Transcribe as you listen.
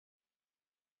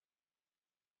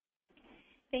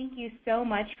Thank you so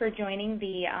much for joining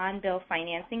the on-bill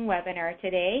financing webinar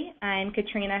today. I'm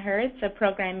Katrina Hertz, a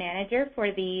program manager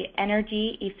for the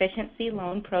Energy Efficiency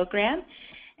Loan Program,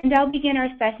 and I'll begin our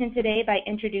session today by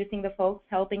introducing the folks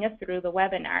helping us through the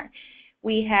webinar.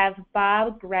 We have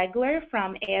Bob Groegler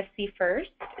from AFC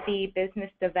First, the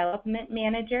Business Development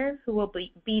Manager, who will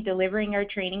be delivering our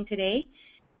training today.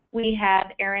 We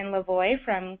have Erin Lavoie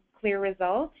from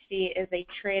CleaResult. She is a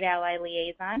Trade Ally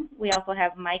Liaison. We also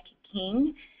have Mike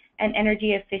King, an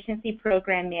Energy Efficiency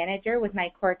Program Manager with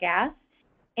Nicor Gas.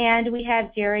 And we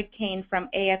have Jared Kane from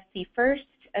AFC First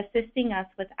assisting us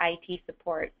with IT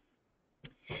support.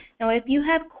 Now, if you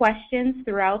have questions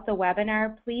throughout the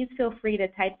webinar, please feel free to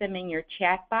type them in your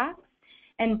chat box,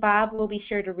 and Bob will be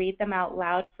sure to read them out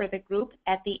loud for the group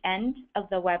at the end of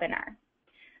the webinar.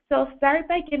 So I'll start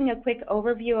by giving a quick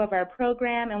overview of our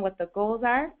program and what the goals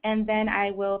are, and then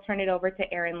I will turn it over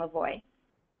to Erin Lavoie.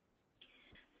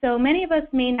 So many of us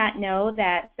may not know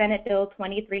that Senate Bill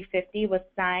 2350 was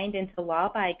signed into law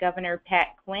by Governor Pat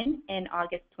Quinn in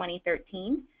August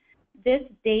 2013. This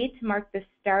date marked the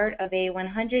start of a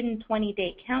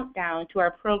 120-day countdown to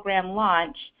our program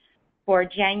launch for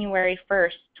January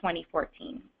 1st,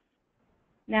 2014.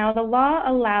 Now, the law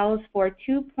allows for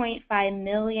 $2.5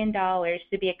 million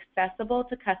to be accessible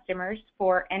to customers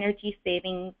for energy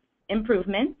savings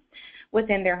improvements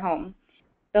within their home.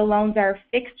 The loans are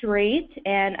fixed rate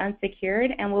and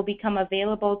unsecured and will become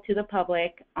available to the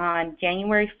public on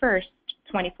January 1st,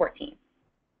 2014.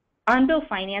 On-bill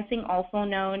financing, also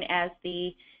known as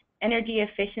the Energy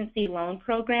Efficiency Loan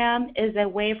Program, is a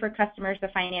way for customers to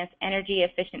finance energy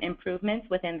efficient improvements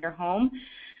within their home.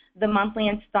 The monthly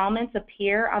installments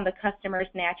appear on the customer's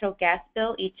natural gas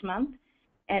bill each month,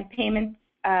 and payments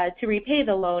to repay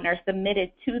the loan are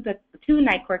submitted to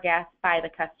Nicor Gas by the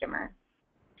customer.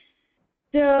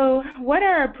 So what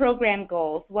are our program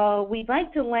goals? Well, we'd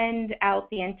like to lend out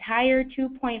the entire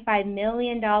 $2.5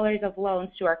 million of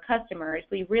loans to our customers.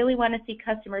 We really want to see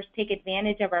customers take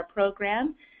advantage of our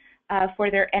program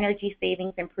for their energy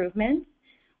savings improvements.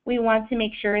 We want to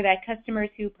make sure that customers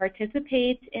who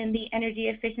participate in the Energy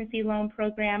Efficiency Loan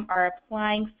Program are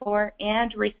applying for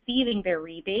and receiving their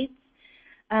rebates.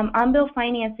 On-bill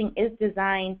financing is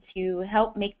designed to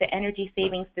help make the energy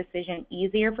savings decision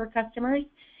easier for customers.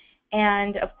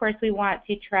 And of course, we want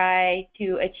to try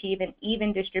to achieve an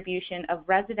even distribution of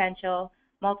residential,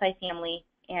 multifamily,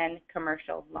 and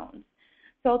commercial loans.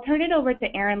 So I'll turn it over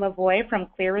to Erin Lavoie from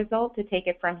CleaResult to take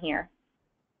it from here.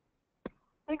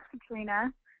 Thanks,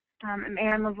 Katrina. I'm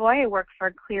Erin Lavoie. I work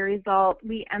for CleaResult.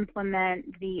 We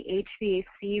implement the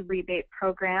HVAC rebate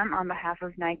program on behalf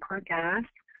of Nicor Gas.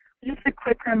 Just a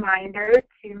quick reminder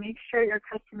to make sure your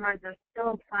customers are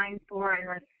still applying for and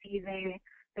receiving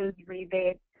those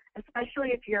rebates, especially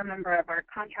if you're a member of our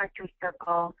Contractor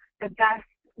circle. The best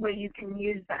way you can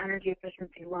use the Energy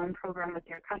Efficiency Loan Program with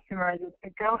your customers is to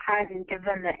go ahead and give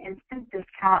them the instant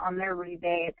discount on their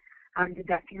rebate,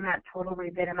 deducting that total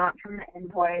rebate amount from the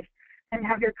invoice, and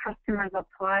have your customers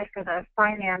apply for the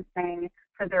financing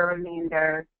for the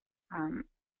remainder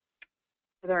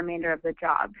of the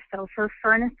job. So for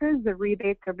furnaces, the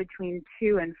rebates are between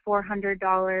 $200 and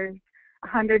 $400,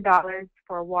 $100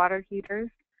 for water heaters,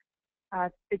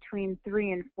 between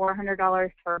 $300 and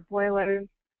 $400 for boilers.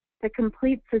 The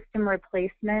complete system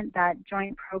replacement, that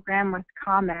joint program with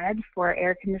ComEd for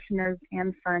air conditioners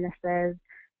and furnaces,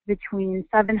 between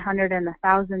 $700 and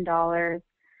 $1,000.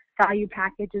 Value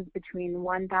packages between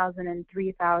 $1,000 and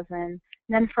 $3,000. And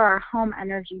then for our home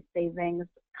energy savings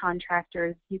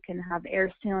contractors, you can have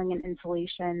air sealing and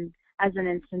insulation as an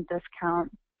instant discount.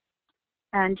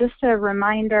 And just a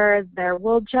reminder, there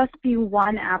will just be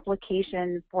one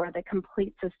application for the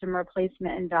complete system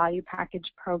replacement and value package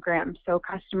program. So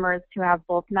customers who have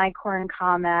both Nicor and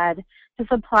ComEd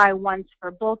just apply once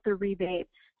for both the rebate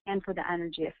and for the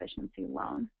energy efficiency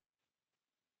loan.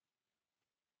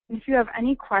 If you have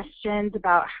any questions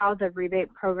about how the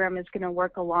rebate program is going to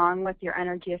work along with your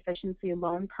energy efficiency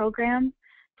loan program,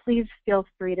 please feel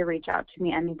free to reach out to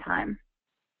me anytime.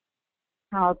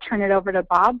 I'll turn it over to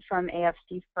Bob from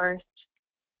AFC First.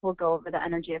 We'll go over the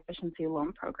Energy Efficiency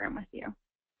Loan Program with you.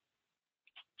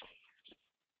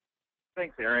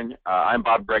 Thanks, Erin. I'm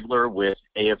Bob Groegler with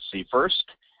AFC First,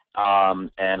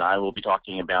 and I will be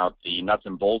talking about the nuts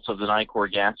and bolts of the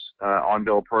Nicor Gas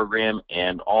on-bill program,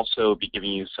 and also be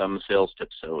giving you some sales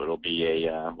tips. So it'll be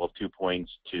a 2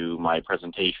 points to my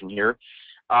presentation here.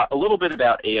 A little bit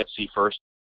about AFC First.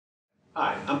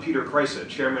 Hi, I'm Peter Kreisa,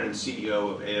 Chairman and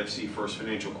CEO of AFC First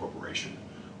Financial Corporation.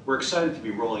 We're excited to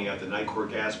be rolling out the Nicor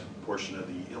Gas portion of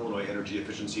the Illinois Energy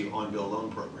Efficiency On-Bill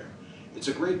Loan Program. It's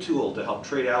a great tool to help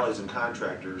trade allies and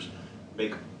contractors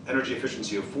make energy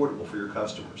efficiency affordable for your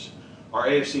customers. Our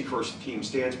AFC First team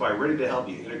stands by ready to help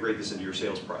you integrate this into your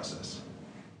sales process.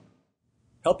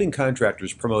 Helping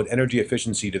contractors promote energy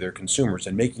efficiency to their consumers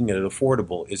and making it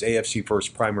affordable is AFC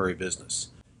First's primary business.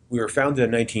 We were founded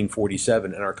in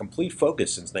 1947, and our complete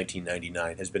focus since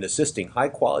 1999 has been assisting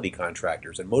high-quality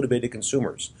contractors and motivated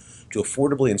consumers to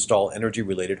affordably install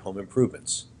energy-related home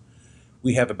improvements.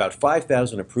 We have about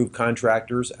 5,000 approved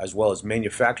contractors, as well as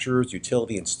manufacturers,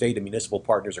 utility, and state and municipal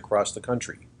partners across the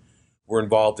country. We're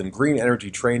involved in green energy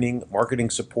training, marketing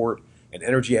support, and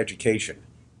energy education,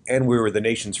 and we were the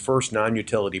nation's first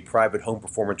non-utility private home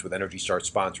performance with Energy Start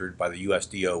sponsored by the U.S.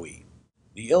 DOE.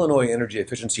 The Illinois Energy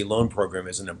Efficiency Loan Program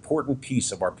is an important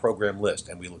piece of our program list,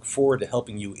 and we look forward to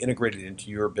helping you integrate it into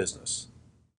your business.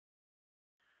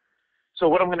 So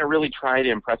what I'm going to really try to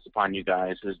impress upon you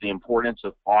guys is the importance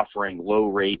of offering low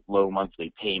rate, low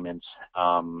monthly payments,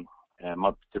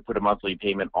 to put a monthly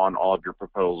payment on all of your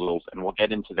proposals, and we'll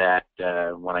get into that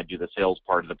when I do the sales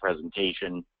part of the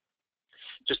presentation.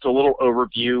 Just a little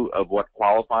overview of what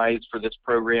qualifies for this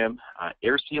program: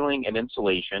 air sealing and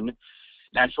insulation,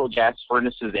 natural gas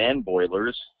furnaces and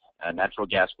boilers, natural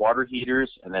gas water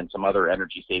heaters, and then some other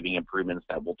energy-saving improvements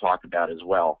that we'll talk about as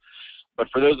well. But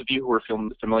for those of you who are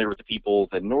familiar with the Peoples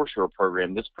and North Shore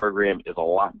program, this program is a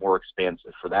lot more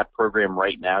expansive. For that program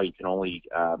right now, you can only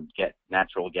get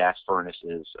natural gas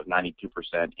furnaces of 92%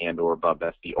 and or above.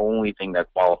 That's the only thing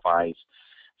that qualifies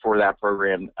for that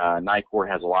program. Nicor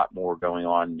has a lot more going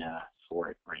on for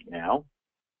it right now.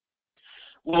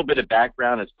 A little bit of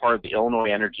background: as part of the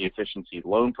Illinois Energy Efficiency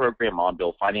Loan Program,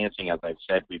 on-bill financing, as I've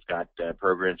said, we've got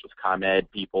programs with ComEd,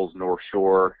 Peoples, North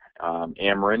Shore,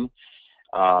 Ameren,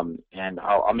 and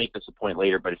I'll make this a point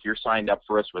later, but if you're signed up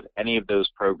for us with any of those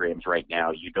programs right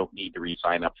now, you don't need to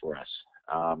re-sign up for us.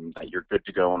 You're good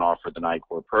to go and offer the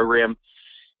Nicor program.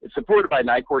 It's supported by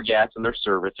Nicor Gas in their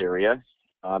service area,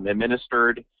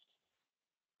 administered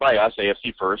by us,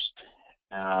 AFC First.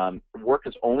 Work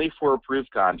is only for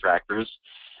approved contractors.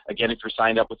 Again, if you're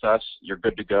signed up with us, you're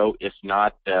good to go. If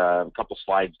not, a couple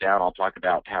slides down, I'll talk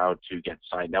about how to get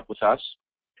signed up with us.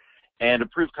 And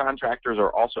approved contractors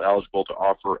are also eligible to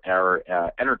offer our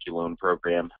energy loan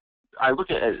program. I look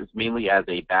at it mainly as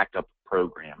a backup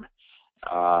program.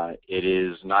 It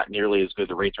is not nearly as good.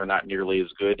 The rates are not nearly as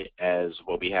good as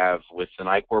what we have with the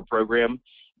Nicor program.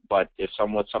 But if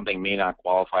something may not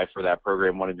qualify for that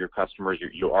program, one of your customers,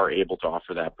 you are able to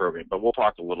offer that program. But we'll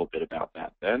talk a little bit about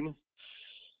that then.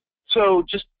 So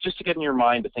just to get in your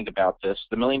mind to think about this,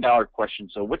 the million-dollar question: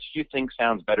 so which do you think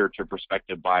sounds better to a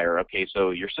prospective buyer? Okay,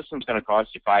 so your system's going to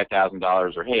cost you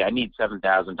 $5,000, or hey, I need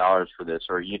 $7,000 for this,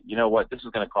 or you know what, this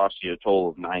is going to cost you a total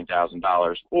of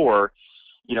 $9,000, or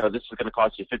you know, this is going to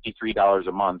cost you $53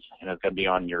 a month, and it's going to be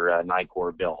on your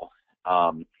Nicor bill.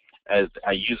 As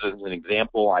I use as an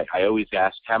example, I always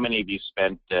ask, how many of you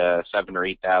spent $7,000 or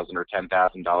 $8,000 or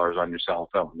 $10,000 on your cell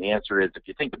phone? The answer is, if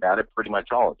you think about it, pretty much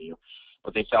all of you.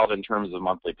 But they sell it in terms of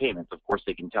monthly payments. Of course,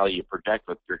 they can tell you project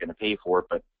what you're going to pay for it,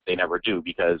 but they never do,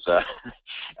 because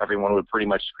everyone would pretty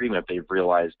much scream if they've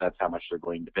realized that's how much they're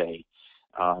going to pay.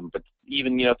 But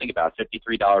even, you know, think about it,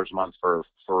 $53 a month for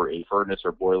a furnace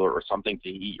or boiler or something to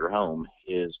heat your home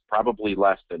is probably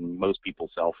less than most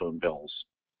people's cell phone bills.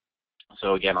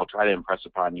 So again, I'll try to impress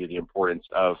upon you the importance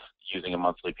of using a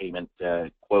monthly payment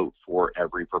quote for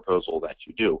every proposal that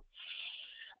you do.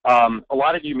 A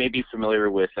lot of you may be familiar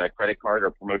with credit card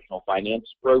or promotional finance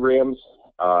programs.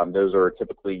 Those are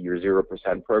typically your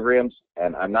 0% programs,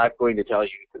 and I'm not going to tell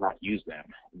you to not use them.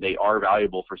 They are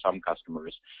valuable for some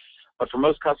customers, but for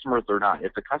most customers, they're not.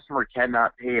 If the customer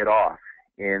cannot pay it off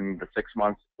in the 6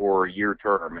 months or year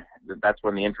term, that's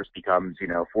when the interest becomes, you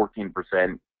know, 14%,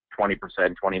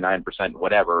 20%, 29%,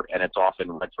 whatever, and it's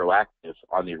often retroactive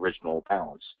on the original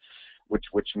balance,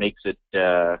 which makes it,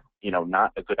 you know,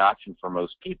 not a good option for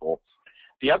most people.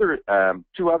 The other,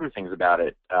 two other things about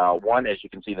it. One, as you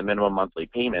can see, the minimum monthly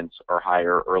payments are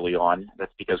higher early on.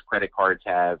 That's because credit cards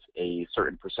have a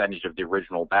certain percentage of the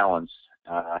original balance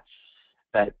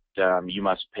that you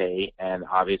must pay, and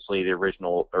obviously the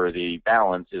original or the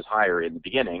balance is higher in the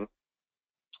beginning.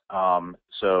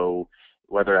 So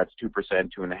whether that's 2%,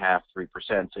 2.5%,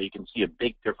 3%. So you can see a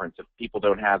big difference. If people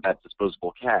don't have that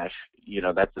disposable cash, you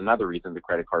know, that's another reason the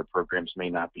credit card programs may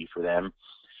not be for them.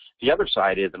 The other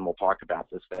side is, and we'll talk about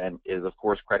this then, is of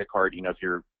course credit card, you know, if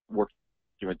you're working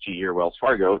with GE or Wells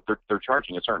Fargo, they're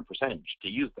charging a certain percentage to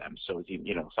use them. So it's,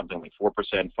 you know, something like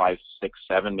 4%, 5, 6,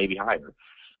 7, maybe higher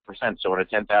percent. So on a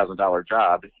 $10,000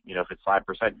 job, you know, if it's 5%,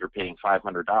 you're paying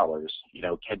 $500. You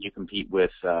know, can you compete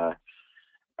with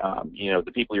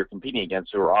the people you're competing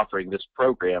against who are offering this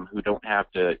program who don't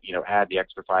have to, add the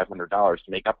extra $500 to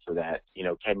make up for that,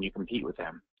 can you compete with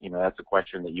them? That's a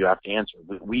question that you have to answer.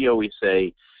 We always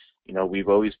say, we've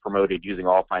always promoted using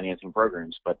all financing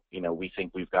programs, but, we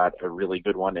think we've got a really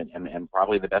good one and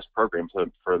probably the best program for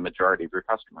the majority of your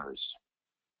customers.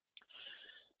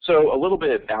 So a little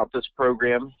bit about this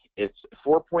program. It's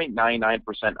 4.99%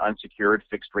 unsecured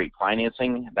fixed rate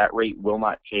financing. That rate will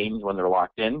not change when they're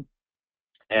locked in.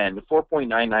 And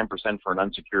 4.99% for an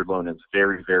unsecured loan is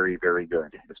very, very, very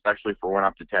good, especially for one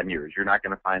up to 10 years. You're not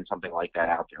going to find something like that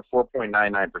out there.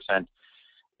 4.99%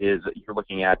 is you're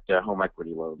looking at home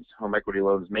equity loans. Home equity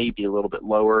loans may be a little bit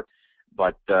lower,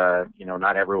 but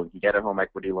not everyone can get a home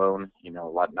equity loan.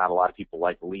 Not a lot of people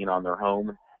like to lean on their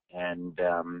home, and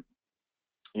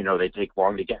they take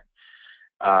long to get.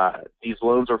 These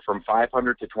loans are from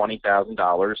 $500 to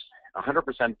 $20,000.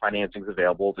 100% financing is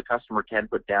available. The customer can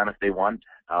put down if they want,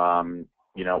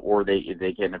 or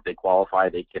they can, if they qualify,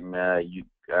 they can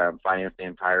finance the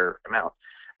entire amount.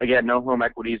 Again, no home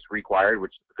equity is required,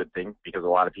 which is a good thing because a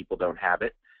lot of people don't have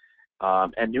it.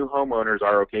 And new homeowners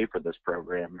are okay for this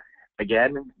program.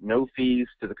 Again, no fees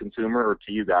to the consumer or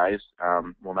to you guys.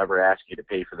 We'll never ask you to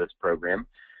pay for this program.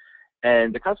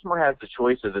 And the customer has the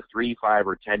choice of the 3, 5,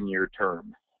 or 10-year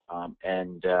term. I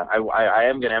am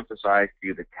going to emphasize to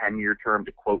you the 10-year term.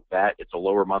 To quote that, it's a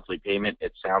lower monthly payment.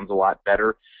 It sounds a lot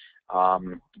better.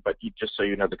 But just so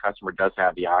you know, the customer does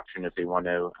have the option if they want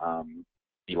to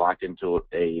be locked into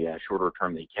a shorter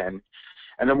term, they can.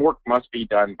 And then work must be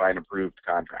done by an approved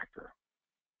contractor.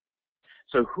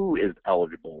 So who is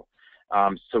eligible?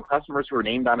 So customers who are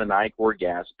named on a Nicor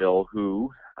gas bill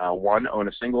who, one, own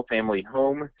a single-family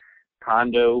home,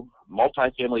 condo,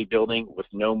 multifamily building with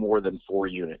no more than 4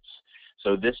 units.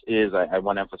 So this is, I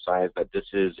want to emphasize that this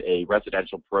is a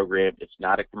residential program. It's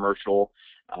not a commercial.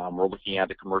 We're looking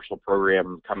at a commercial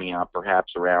program coming out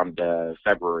perhaps around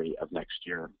February of next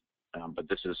year. But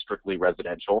this is strictly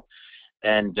residential.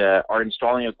 And are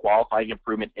installing a qualifying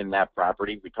improvement in that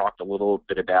property. We talked a little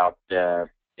bit about,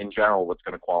 in general, what's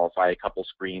going to qualify. A couple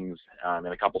screens, and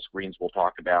a couple screens we'll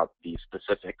talk about the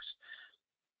specifics.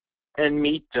 And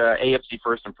meet AFC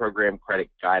First and program credit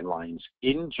guidelines.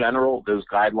 In general, those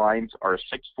guidelines are a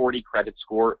 640 credit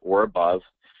score or above,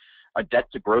 a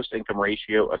debt to gross income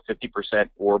ratio of 50%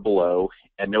 or below,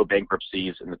 and no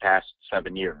bankruptcies in the past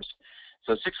 7 years.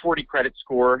 So 640 credit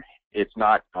score, it's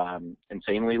not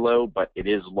insanely low, but it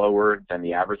is lower than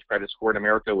the average credit score in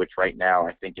America, which right now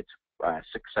I think it's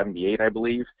 678, I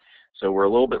believe. So we're a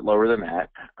little bit lower than that.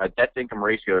 A debt to income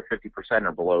ratio of 50%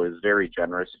 or below is very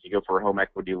generous. If you go for a home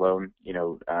equity loan,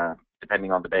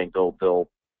 depending on the bank, they'll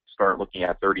start looking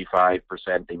at 35%.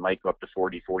 They might go up to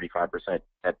 40, 45%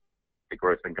 at the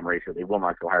gross income ratio. They will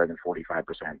not go higher than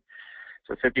 45%.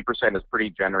 So 50% is pretty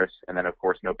generous. And then, of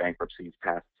course, no bankruptcies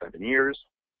past 7 years.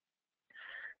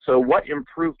 So what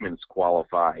improvements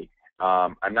qualify?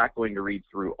 I'm not going to read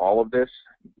through all of this,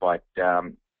 but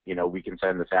we can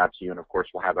send this out to you, and of course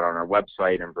we'll have it on our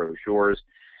website and brochures.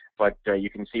 But you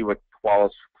can see what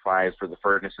qualifies for the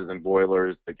furnaces and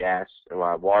boilers, the gas,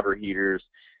 water heaters,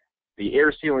 the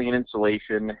air sealing and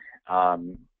insulation.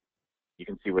 You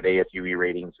can see what AFUE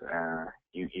ratings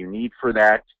you need for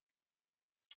that,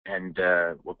 and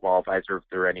what qualifies. Or if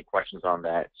there are any questions on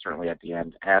that, certainly at the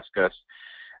end, ask us.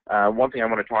 One thing I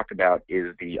want to talk about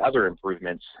is the other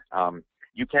improvements.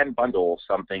 You can bundle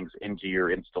some things into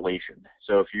your installation.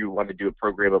 So if you want to do a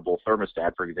programmable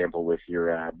thermostat, for example, with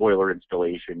your boiler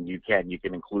installation, you can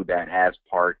include that as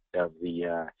part of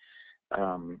the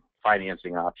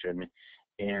financing option.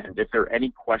 And if there are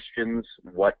any questions,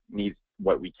 what we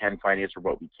can finance or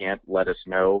what we can't, let us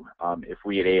know. If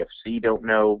we at AFC don't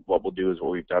know, what we'll do is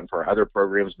what we've done for our other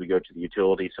programs, we go to the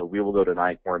utility. So we will go to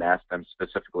Nicor and ask them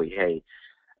specifically, hey,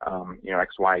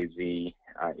 XYZ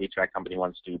HVAC company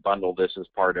wants to bundle this as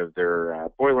part of their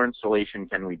boiler installation.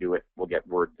 Can we do it? We'll get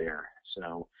word there.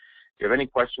 So if you have any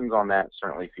questions on that,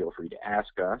 certainly feel free to ask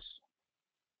us.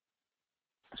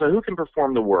 So who can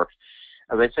perform the work?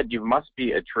 As I said, you must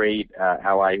be a trade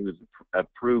ally who's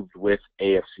approved with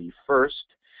AFC First.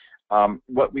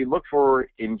 What we look for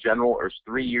in general is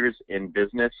 3 years in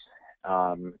business,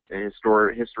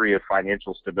 history of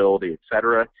financial stability,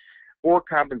 etc., or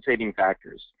compensating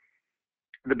factors.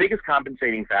 The biggest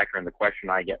compensating factor, and the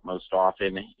question I get most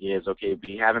often is, okay, if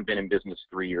we haven't been in business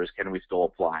 3 years, can we still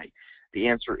apply? The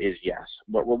answer is yes.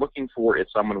 What we're looking for is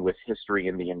someone with history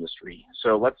in the industry.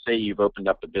 So let's say you've opened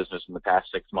up a business in the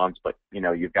past 6 months, but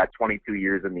you've got 22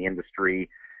 years in the industry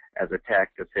as a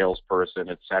tech, a salesperson,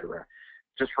 etc.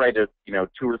 Just write a 2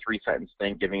 or 3 sentence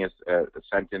thing, giving us a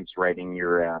sentence, writing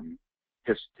your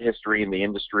history in the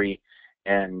industry,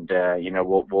 and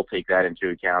we'll take that into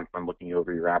account when looking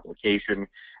over your application.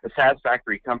 A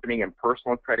satisfactory company and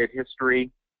personal credit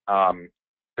history.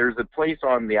 There's a place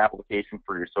on the application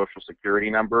for your social security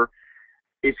number.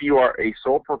 If you are a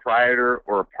sole proprietor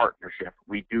or a partnership,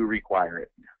 we do require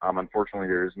it. Unfortunately,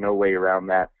 there is no way around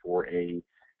that for a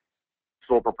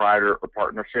sole proprietor or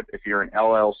partnership. If you're an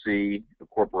LLC, a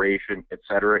corporation,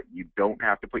 etc., you don't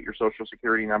have to put your social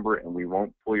security number, and we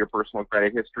won't pull your personal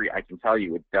credit history. I can tell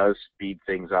you it does speed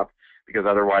things up, because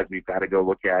otherwise we've got to go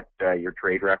look at your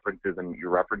trade references and your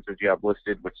references you have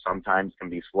listed, which sometimes can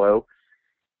be slow.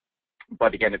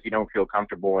 But again, if you don't feel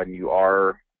comfortable and you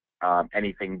are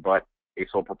anything but a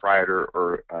sole proprietor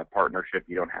or a partnership,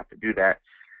 you don't have to do that.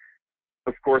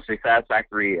 Of course, a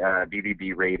satisfactory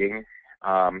BBB rating.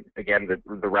 Again,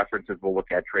 the references will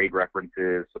look at trade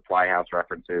references, supply house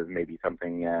references, maybe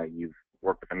something you've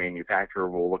worked with a manufacturer,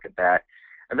 we'll look at that.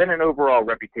 And then an overall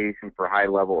reputation for high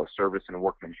level of service and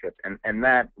workmanship. And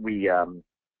that we,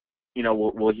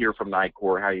 we'll hear from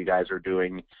Nicor how you guys are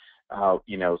doing.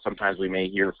 Sometimes we may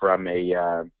hear from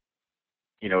a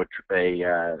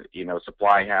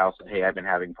supply house, hey, I've been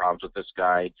having problems with this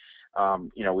guy.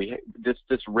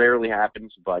 This rarely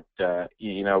happens, but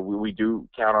we do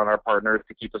count on our partners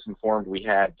to keep us informed. We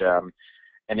had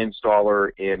an installer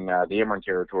in the Erin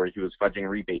territory who was fudging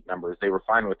rebate numbers. They were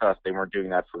fine with us. They weren't doing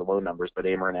that for the low numbers, but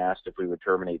Erin asked if we would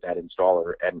terminate that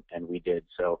installer, and we did.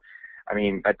 So, I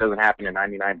mean, that doesn't happen to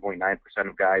 99.9%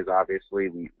 of guys, obviously.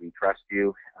 We trust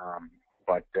you,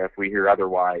 but if we hear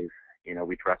otherwise,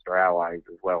 we trust our allies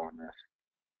as well on this.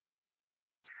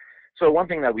 So one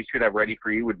thing that we should have ready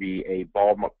for you would be a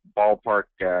ballpark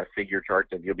figure chart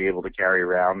that you'll be able to carry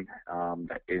around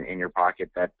in your pocket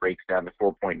that breaks down to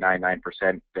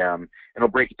 4.99%. It'll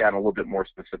break it down a little bit more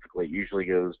specifically. It usually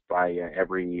goes by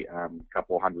every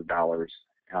couple $100.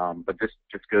 But this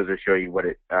just goes to show you what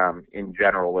it, in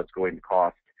general, what's going to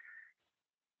cost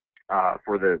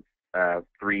for the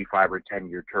 3, 5, or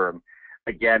 10-year term.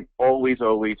 Again, always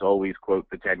quote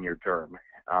the 10-year term.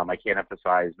 I can't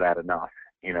emphasize that enough.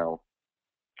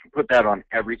 Put that on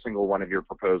every single one of your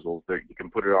proposals. You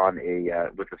can put it on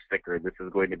with a sticker. This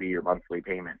is going to be your monthly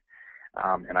payment.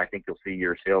 And I think you'll see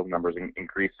your sales numbers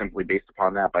increase simply based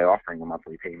upon that by offering a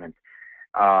monthly payment.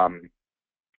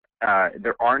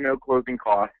 There are no closing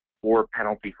costs or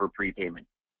penalty for prepayment.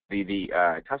 The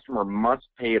customer must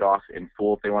pay it off in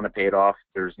full if they want to pay it off.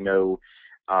 There's no,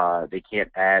 they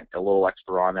can't add a little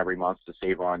extra on every month to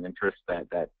save on interest.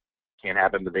 That can't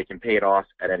happen, but they can pay it off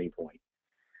at any point.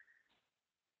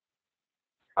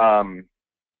 On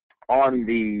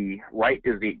the right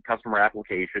is the customer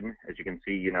application. As you can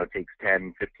see, it takes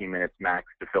 10, 15 minutes max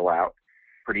to fill out.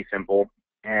 Pretty simple.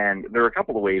 And there are a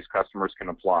couple of ways customers can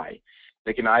apply.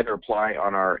 They can either apply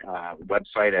on our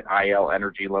website at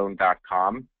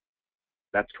ilenergyloan.com.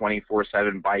 That's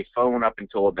 24/7 by phone up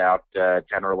until about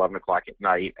 10 or 11 o'clock at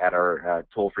night. At our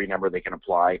toll-free number, they can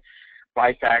apply.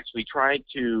 By fax, we try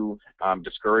to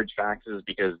discourage faxes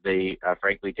because they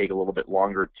frankly take a little bit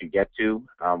longer to get to.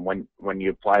 When you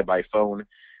apply by phone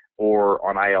or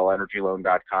on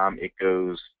ilenergyloan.com, it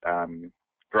goes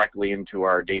directly into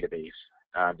our database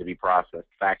to be processed.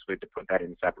 Fax, we have to put that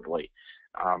in separately.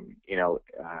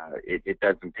 It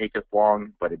doesn't take us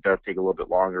long, but it does take a little bit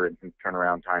longer, and since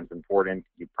turnaround time is important,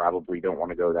 you probably don't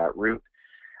want to go that route.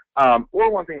 Or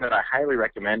one thing that I highly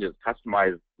recommend is a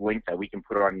customized link that we can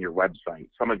put on your website.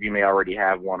 Some of you may already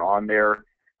have one on there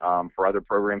for other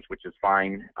programs, which is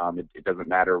fine. It doesn't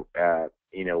matter,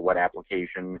 what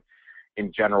application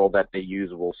in general that they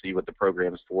use. We'll see what the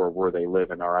program's for, where they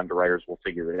live, and our underwriters will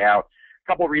figure it out.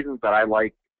 A couple of reasons that I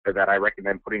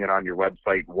recommend putting it on your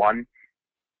website. One,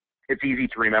 it's easy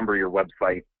to remember your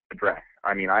website address.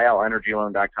 I mean,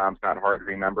 ilenergyloan.com is not hard to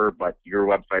remember, but your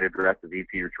website address is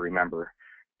easier to remember.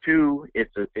 Two,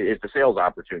 it's a sales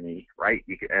opportunity, right?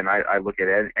 I look at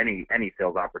any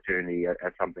sales opportunity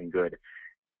as something good.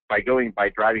 By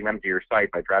driving them to your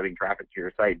site, by driving traffic to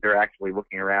your site, they're actually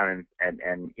looking around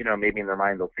and maybe in their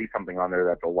mind they'll see something on there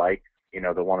that they'll like.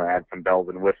 They'll want to add some bells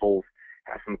and whistles,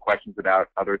 have some questions about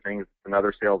other things. It's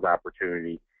another sales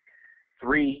opportunity.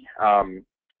 Three,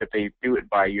 if they do it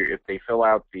if they fill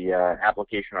out the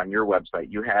application on your website,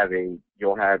 you'll have a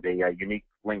unique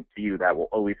link to you that will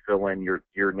always fill in your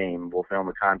name, will fill in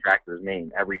the contractor's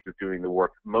name, everybody's doing the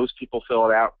work. Most people fill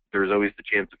it out. There's always the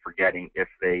chance of forgetting if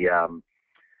they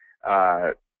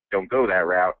don't go that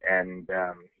route, and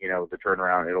the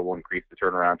turnaround, it will increase the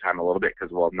turnaround time a little bit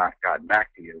because we'll have not gotten back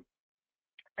to you.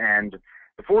 And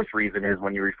the fourth reason is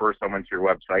when you refer someone to your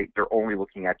website, they're only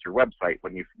looking at your website.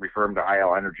 When you refer them to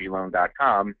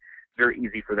ilenergyloan.com, it's very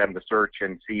easy for them to search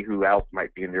and see who else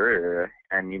might be in their area.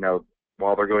 And,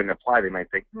 while they're going to apply, they might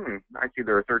think, I see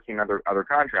there are 13 other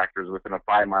contractors within a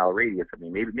 5-mile radius of me.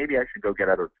 Maybe I should go get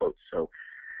other quotes. So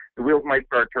the wheels might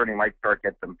start turning, might start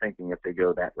get them thinking if they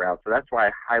go that route. So that's why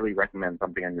I highly recommend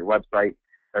something on your website.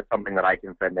 That's something that I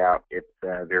can send out. It's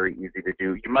very easy to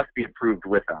do. You must be approved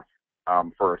with us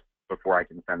first before I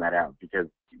can send that out, because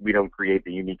we don't create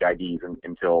the unique IDs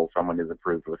until someone is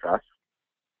approved with us.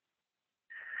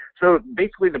 So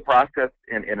basically the process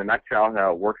in a nutshell,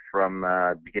 how it works from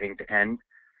beginning to end.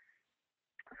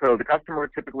 So the customer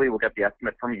typically will get the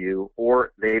estimate from you,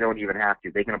 or they don't even have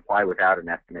to. They can apply without an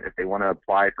estimate. If they want to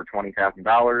apply for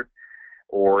 $20,000,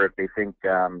 or if they think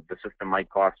the system might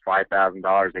cost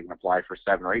 $5,000, they can apply for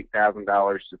 $7,000 or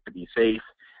 $8,000 just to be safe.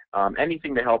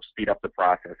 Anything to help speed up the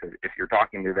process. If you're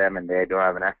talking to them and they don't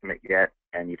have an estimate yet,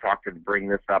 and you talk to them, bring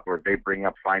this up, or if they bring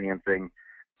up financing,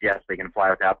 yes, they can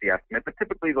apply without the estimate, but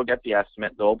typically they'll get the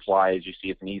estimate, they'll apply. As you see,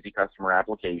 it's an easy customer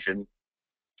application.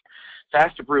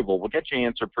 Fast approval, we'll get you an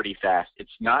answer pretty fast.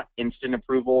 It's not instant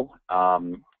approval,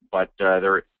 but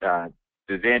the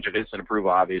advantage of instant approval,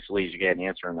 obviously, is you get an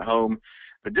answer in the home.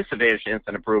 The disadvantage to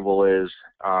instant approval is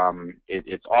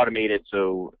it's automated,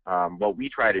 so what we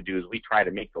try to do is we try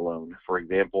to make the loan. For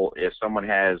example, if someone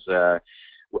has,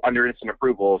 under instant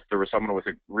approval, if there was someone with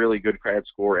a really good credit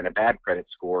score and a bad credit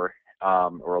score,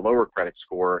 or a lower credit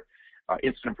score,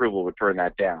 instant approval would turn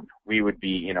that down. We would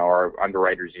be, our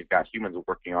underwriters, you've got humans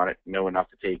working on it, know enough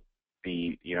to take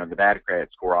the bad credit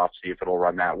score off, see if it'll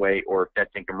run that way, or if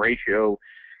debt-to-income ratio,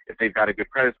 if they've got a good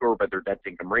credit score, but their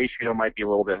debt-to-income ratio might be a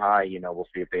little bit high, we'll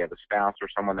see if they have a spouse or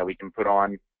someone that we can put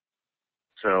on.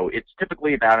 So it's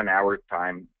typically about an hour's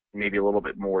time, maybe a little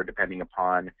bit more, depending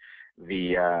upon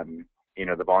the,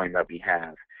 the volume that we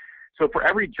have. So for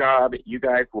every job, you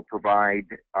guys will provide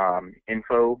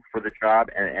info for the job,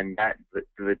 and that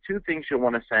the two things you'll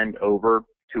want to send over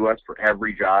to us for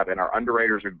every job, and our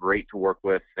underwriters are great to work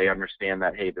with. They understand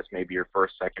that, hey, this may be your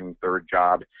first, second, third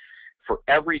job. For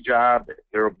every job,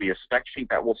 there will be a spec sheet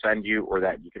that we'll send you, or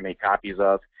that you can make copies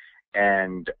of,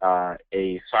 and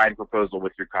a signed proposal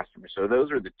with your customer. So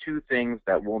those are the two things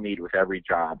that we'll need with every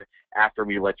job after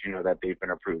we let you know that they've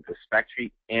been approved: the spec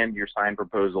sheet and your signed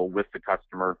proposal with the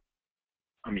customer.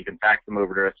 You can fax them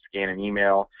over to us, scan an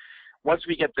email. Once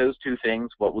we get those two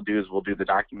things, what we'll do is we'll do the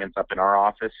documents up in our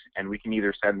office, and we can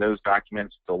either send those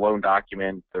documents, the loan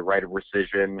document, the right of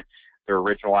rescission, their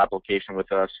original application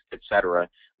with us, etc.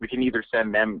 We can either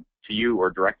send them to you or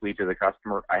directly to the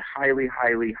customer. I highly,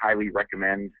 highly, highly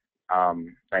recommend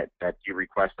that you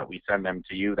request that we send them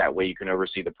to you. That way you can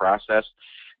oversee the process.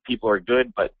 People are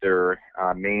good, but their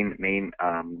main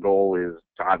goal is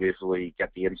to obviously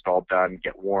get the install done,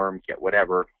 get warm, get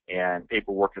whatever, and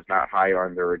paperwork is not high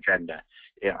on their agenda.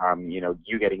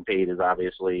 You getting paid is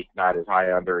obviously not as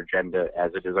high on their agenda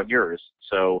as it is on yours.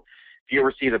 So if you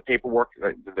oversee the paperwork,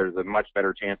 there's a much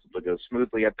better chance it will go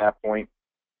smoothly at that point.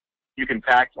 You can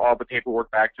fax all the paperwork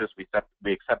back to us. We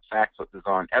accept faxes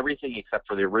on everything except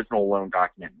for the original loan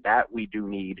document. That we do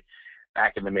need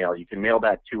back in the mail. You can mail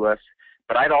that to us.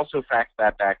 But I'd also fax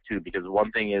that back too, because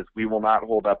one thing is we will not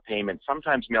hold up payment.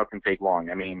 Sometimes mail can take long.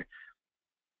 I mean,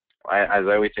 as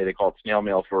I always say, they call it snail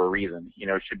mail for a reason.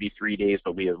 It should be 3 days,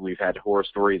 but we've had horror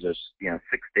stories of 6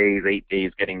 days, 8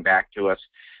 days getting back to us.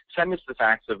 Send us the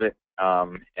fax of it,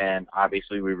 and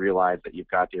obviously we realize that you've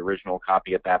got the original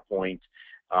copy at that point,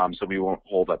 so we won't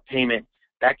hold up payment.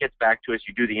 That gets back to us.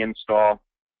 You do the install,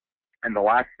 and the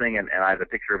last thing, and I have a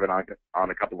picture of it on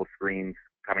a couple of screens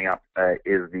coming up,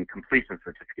 is the completion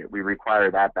certificate. We require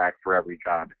that back for every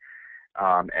job.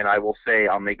 And I will say,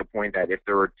 I'll make a point that if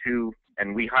there are two,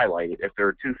 and we highlight it, if there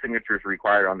are two signatures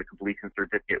required on the completion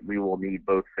certificate, we will need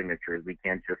both signatures. We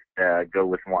can't just go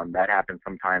with one. That happens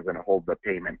sometimes and it holds up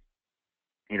payment.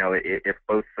 If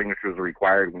both signatures are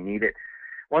required, we need it.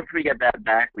 Once we get that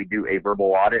back, we do a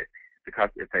verbal audit. If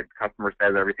the customer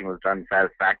says everything was done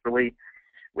satisfactorily,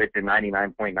 with the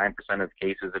 99.9% of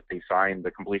cases, if they sign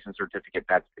the completion certificate,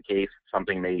 that's the case.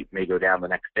 Something may go down the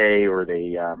next day, or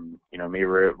they may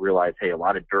realize, hey, a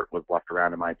lot of dirt was left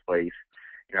around in my place.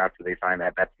 After they sign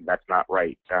that, that's not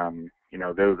right.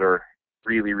 Those are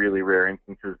really, really rare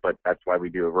instances, but that's why we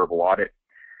do a verbal audit.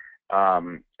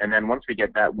 And then once we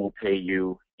get that, we'll pay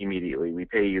you immediately. We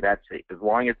pay you that as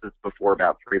long as it's before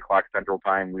about 3 o'clock Central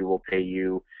Time. We will pay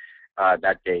you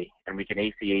that day, and we can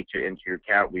ACH it into your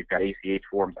account. We've got ACH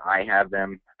forms. I have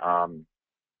them.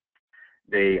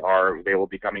 They will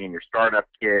be coming in your startup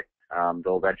kit.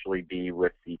 They'll eventually be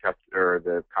with the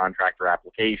contractor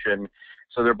application.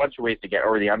 So there are a bunch of ways to get,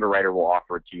 or the underwriter will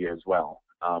offer it to you as well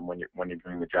when you're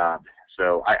doing the job.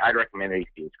 So I'd recommend ACH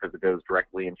because it goes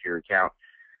directly into your account.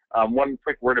 One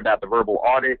quick word about the verbal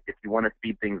audit. If you want to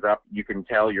speed things up, you can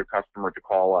tell your customer to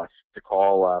call us,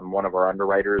 one of our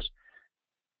underwriters,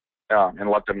 and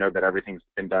let them know that everything's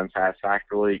been done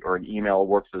satisfactorily, or an email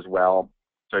works as well.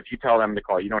 So if you tell them to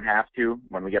call, you don't have to.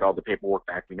 When we get all the paperwork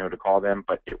back, we know to call them,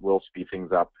 but it will speed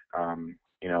things up, on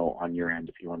your end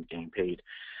if you want to get paid.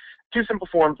 2 simple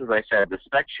forms, as I said. The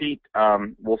spec sheet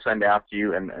we'll send out to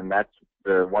you, and that's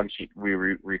the one sheet we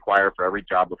require for every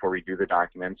job before we do the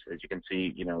documents. As you can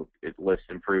see, it lists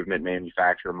improvement,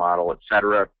 manufacturer, model,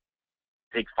 etc.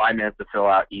 Takes 5 minutes to fill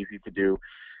out, easy to do.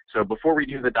 So before we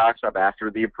do the doc sub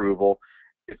after the approval,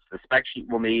 it's the spec sheet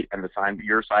we'll need and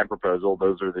your signed proposal.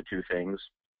 Those are the 2 things.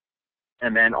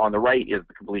 And then on the right is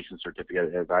the completion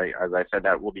certificate. As I said,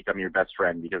 that will become your best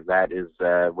friend, because that is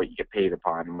what you get paid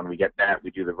upon. And when we get that,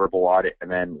 we do the verbal audit, and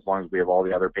then as long as we have all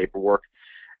the other paperwork,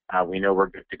 we know we're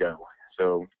good to go.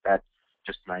 So that's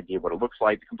just an idea of what it looks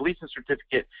like. The completion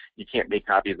certificate, you can't make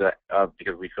copies of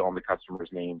because we fill in the customer's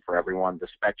name for everyone. The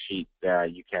spec sheet,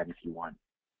 you can if you want.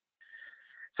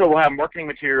 So we'll have marketing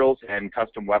materials and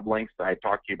custom web links. I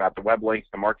talked to you about the web links,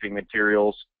 the marketing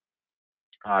materials.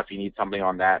 If you need something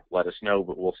on that, let us know,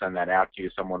 but we'll send that out to you.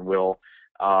 Someone will.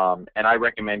 And I'd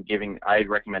recommend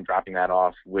dropping that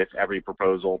off with every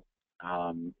proposal,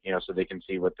 so they can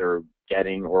see what they're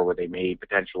getting or what they may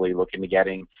potentially look into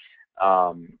getting.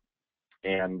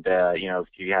 If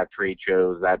you have trade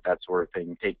shows, that sort of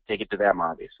thing, take it to them,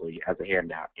 obviously, as a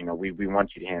handout. We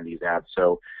want you to hand these out.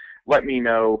 So let me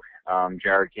know.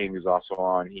 Jared King is also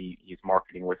on. He's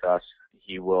marketing with us.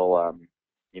 He will,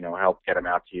 help get them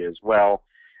out to you as well.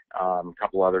 A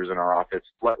couple others in our office.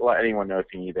 Let anyone know if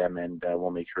you need them, and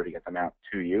we'll make sure to get them out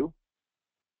to you.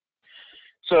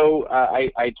 So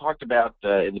I talked about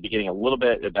in the beginning a little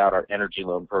bit about our energy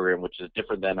loan program, which is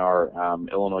different than our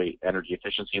Illinois energy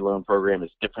efficiency loan program.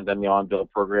 It's different than the on-bill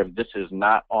program. This is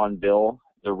not on-bill.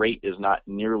 The rate is not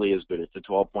nearly as good. It's a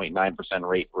 12.9%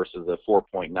 rate versus a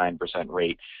 4.9%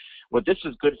 rate. What this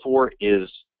is good for is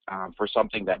for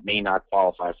something that may not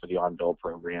qualify for the on-bill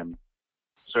program.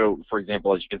 So, for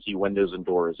example, as you can see, windows and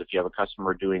doors. If you have a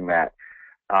customer doing that,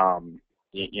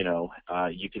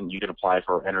 you can apply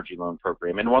for our energy loan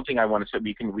program. And one thing I want to say,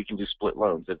 we can do split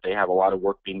loans. If they have a lot of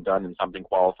work being done and something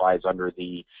qualifies under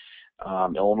the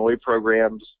Illinois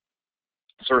programs,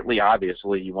 certainly,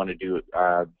 obviously, you want to do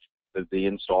the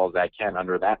installs that can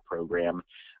under that program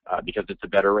because it's a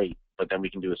better rate. But then we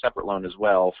can do a separate loan as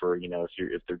well for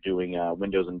if they're doing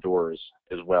windows and doors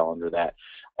as well under that.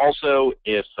 Also,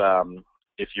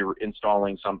 if you're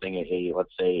installing something,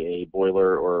 let's say a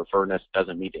boiler or a furnace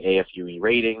doesn't meet the AFUE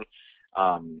rating,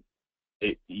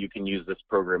 you can use this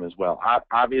program as well.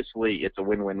 Obviously, it's a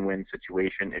win-win-win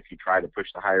situation. If you try to push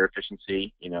the higher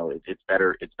efficiency, it's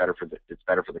better for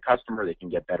the customer. They can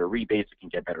get better rebates. They can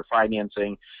get better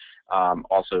financing.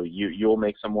 Also, you'll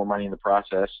make some more money in the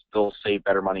process. They'll save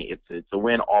better money. It's a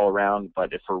win all around.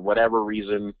 But if for whatever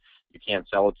reason you can't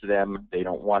sell it to them, they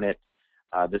don't want it,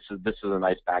 this is a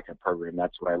nice backup program.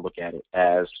 That's what I look at it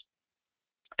as.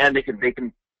 And they can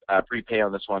prepay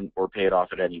on this one or pay it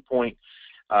off at any point.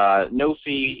 No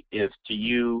fee is to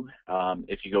you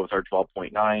if you go with our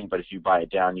 12.9, but if you buy it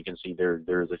down, you can see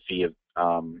there's a fee of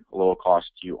a little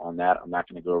cost to you on that. I'm not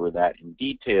going to go over that in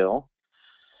detail.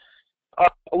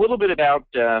 A little bit about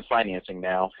financing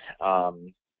now,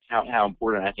 how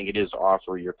important I think it is to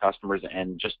offer your customers,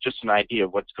 and just an idea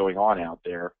of what's going on out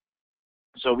there.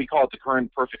 So we call it the current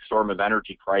perfect storm of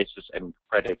energy crisis and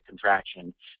credit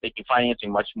contraction, making financing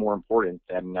much more important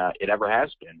than it ever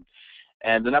has been.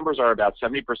 And the numbers are about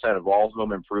 70% of all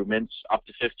home improvements up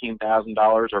to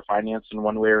 $15,000 are financed in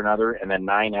one way or another, and then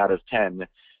 9 out of 10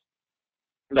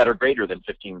 that are greater than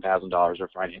 $15,000 are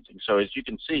financing. So as you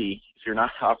can see, if you're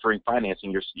not offering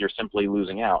financing, you're simply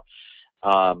losing out.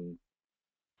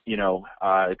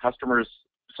 Customers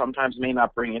sometimes may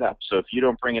not bring it up. So if you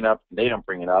don't bring it up, they don't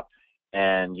bring it up,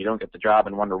 and you don't get the job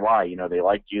and wonder why. They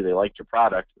liked you, they liked your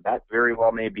product. That very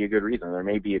well may be a good reason. There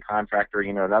may be a contractor,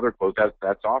 another quote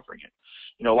that's offering it.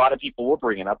 A lot of people will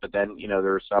bring it up, but then,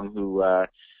 there are some who,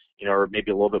 are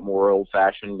maybe a little bit more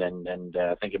old-fashioned and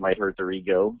think it might hurt their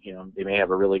ego. They may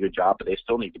have a really good job, but they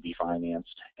still need to be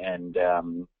financed. And,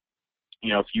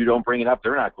 if you don't bring it up,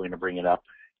 they're not going to bring it up.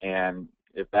 And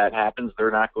if that happens,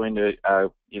 they're not going to,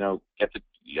 get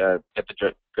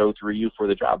to go through you for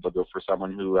the job. They'll go for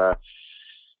someone who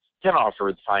can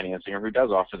offer the financing or who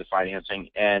does offer the financing.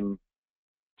 And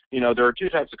there are 2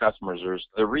 types of customers. There's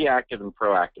the reactive and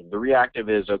proactive. The reactive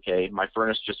is, okay, my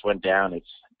furnace just went down. It's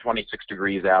 26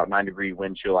 degrees out, 9-degree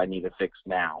wind chill. I need it fixed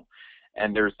now.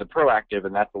 And there's the proactive,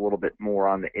 and that's a little bit more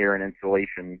on the air and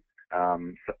insulation,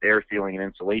 air sealing and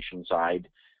insulation side.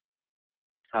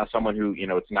 someone who,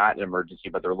 it's not an emergency,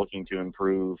 but they're looking to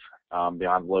improve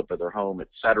the envelope of their home,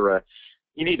 etc.,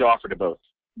 you need to offer to both.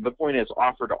 The point is,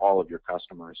 offer to all of your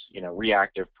customers,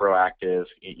 reactive, proactive,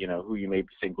 who you may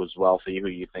think was wealthy, who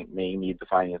you think may need the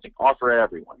financing. Offer to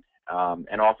everyone,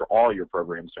 and offer all your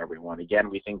programs to everyone. Again,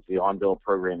 we think the on-bill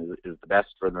program is the best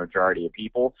for the majority of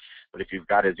people, but if you've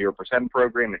got a 0%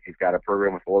 program, if you've got a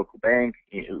program with a local bank,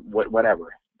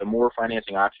 whatever, the more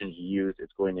financing options you use,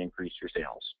 it's going to increase your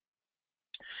sales.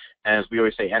 And as we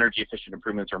always say, energy efficient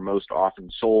improvements are most often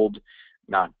sold,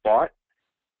 not bought.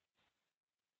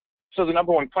 So the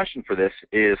number one question for this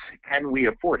is, can we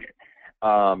afford it?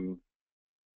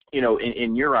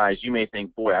 In your eyes, you may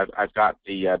think, boy, I've got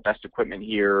the best equipment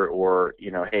here, or,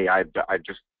 hey, I've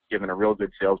just given a real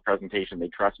good sales presentation. They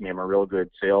trust me. I'm a real good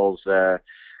sales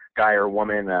guy or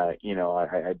woman. I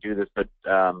do this. But,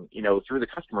 through the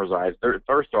customer's eyes, their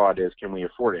thought is, can we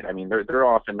afford it? I mean, they're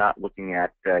often not looking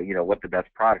at, what the best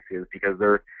product is, because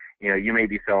they're, you may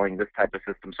be selling this type of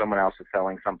system, someone else is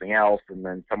selling something else, and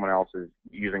then someone else is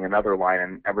using another line,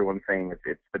 and everyone's saying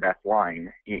it's the best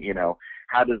line.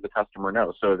 How does the customer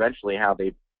know? So eventually, how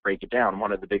they break it down,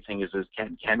 one of the big things is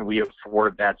can we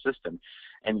afford that system?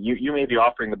 And you may be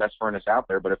offering the best furnace out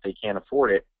there, but if they can't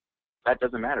afford it, that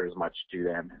doesn't matter as much to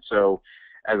them. So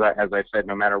as I've said,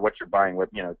 no matter what you're buying, with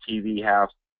TV,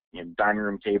 house, dining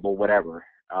room table, whatever,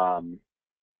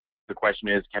 the question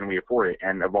is, can we afford it?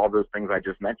 And of all those things I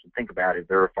just mentioned, think about it.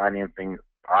 There are financing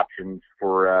options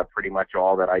for pretty much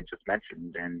all that I just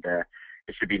mentioned, and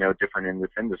it should be no different in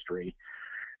this industry.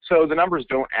 So the numbers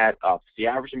don't add up. The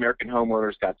average American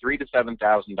homeowner's got $3,000 to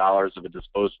 $7,000 of a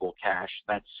disposable cash.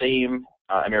 That same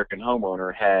American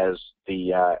homeowner has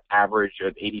the average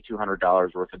of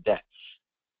 $8,200 worth of debt.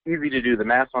 Easy to do the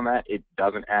math on that. It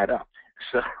doesn't add up.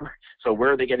 So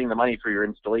where are they getting the money for your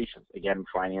installations? Again,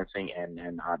 financing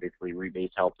and obviously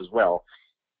rebates help as well.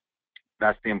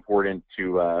 That's the importance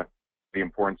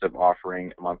of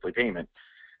offering a monthly payment.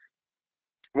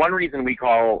 One reason we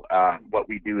call what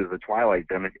we do is the twilight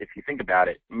zone, if you think about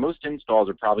it, most installs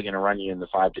are probably going to run you in the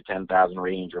 $5,000 to $10,000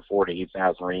 range, or $4,000 to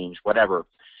 $8,000 range, whatever.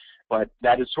 But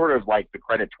that is sort of like the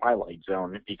credit twilight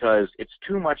zone, because it's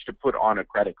too much to put on a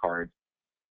credit card.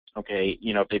 Okay,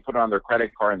 if they put it on their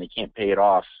credit card and they can't pay it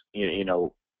off,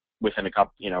 within a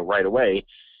couple, right away,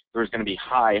 there's going to be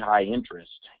high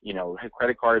interest.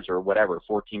 Credit cards are whatever,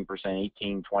 14%,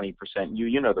 18%, 20%.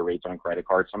 You know the rates on credit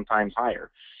cards, sometimes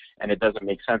higher. And it doesn't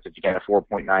make sense if you get a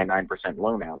 4.99%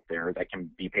 loan out there that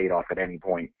can be paid off at any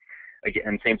point.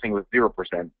 Again, same thing with 0%.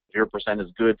 0%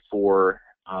 is good for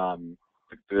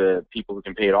the people who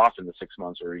can pay it off in the 6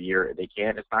 months or a year. If they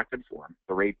can't, it's not good for them.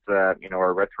 The rates,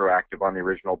 are retroactive on the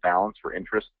original balance for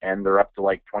interest, and they're up to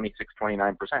like 26,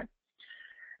 29%.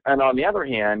 And on the other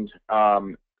hand,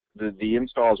 the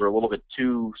installs are a little bit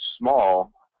too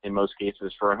small in most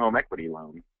cases for a home equity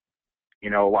loan. A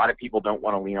lot of people don't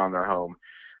want to lean on their home.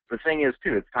 The thing is,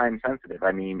 too, it's time sensitive.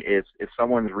 I mean, if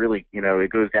someone's really,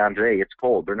 it goes down today, it's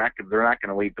cold. They're not going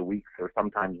to wait the weeks or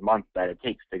sometimes months that it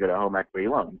takes to get a home equity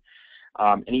loan.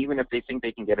 And even if they think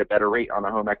they can get a better rate on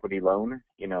a home equity loan,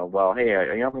 well, hey,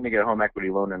 I'm going to get a home equity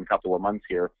loan in a couple of months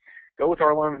here. Go with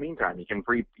our loan in the meantime. You can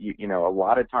a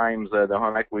lot of times the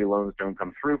home equity loans don't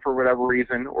come through for whatever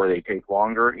reason, or they take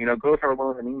longer. Go with our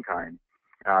loan in the meantime.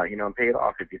 And pay it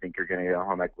off if you think you're going to get a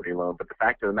home equity loan. But the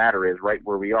fact of the matter is, right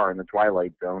where we are in the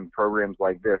twilight zone, programs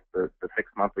like this, the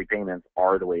 6 monthly payments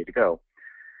are the way to go.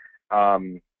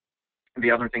 The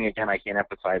other thing, again, I can't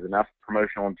emphasize enough,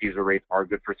 promotional and teaser rates are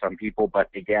good for some people, but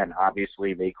again,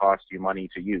 obviously they cost you money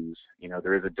to use.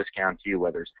 There is a discount to you,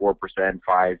 whether it's 4%,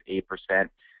 5%, 8%.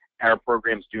 Our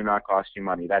programs do not cost you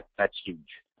money. That's huge.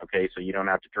 Okay, so you don't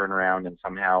have to turn around and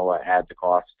somehow add the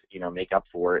cost, make up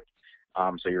for it.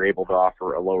 So you're able to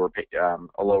offer a lower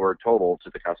total to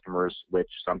the customers, which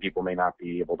some people may not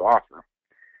be able to offer.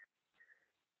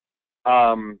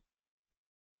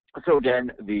 So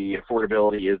again, the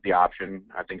affordability is the option.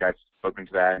 I think I've spoken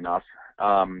to that enough.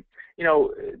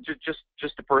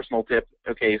 Just a personal tip.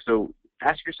 Okay, so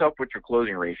ask yourself what your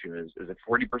closing ratio is. Is it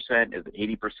 40%? Is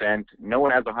it 80%? No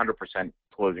one has a 100%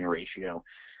 closing ratio.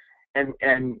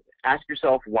 And ask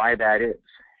yourself why that is.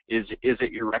 Is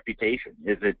it your reputation?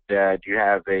 Is it do you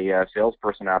have a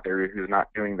salesperson out there who's not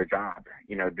doing the job?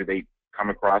 Do they come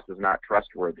across as not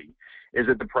trustworthy? Is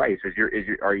it the price?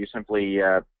 Are you simply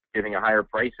giving a higher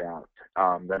price out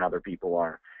than other people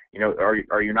are?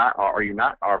 Are you not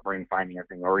offering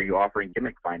financing, or are you offering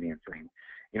gimmick financing?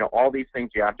 All these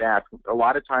things you have to ask. A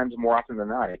lot of times, more often than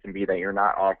not, it can be that you're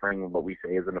not offering what we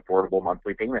say is an affordable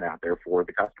monthly payment out there for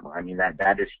the customer. I mean,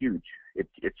 that is huge.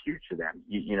 It's huge to them.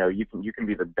 You can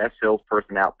be the best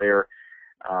salesperson out there.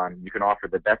 You can offer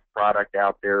the best product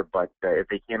out there, but if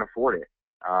they can't afford it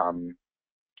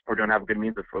or don't have a good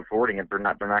means of affording it, they're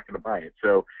not going to buy it.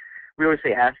 So we always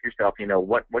say, ask yourself,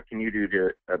 what can you do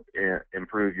to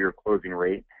improve your closing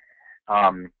rate?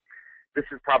 This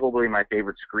is probably my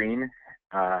favorite screen.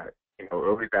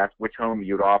 Always ask which home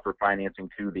you'd offer financing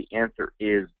to. The answer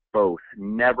is both.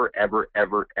 Never, ever,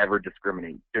 ever, ever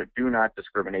discriminate. Do not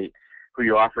discriminate who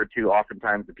you offer it to.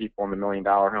 Oftentimes the people in the $1 million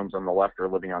homes on the left are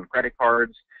living on credit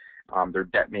cards. Their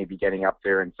debt may be getting up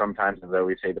there, and sometimes, as I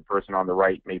always say, the person on the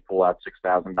right may pull out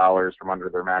 $6,000 from under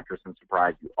their mattress and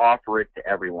surprise you. Offer it to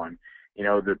everyone.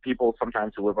 The people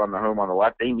sometimes who live on the home on the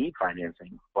left, they need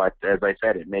financing. But as I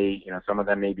said, it may, some of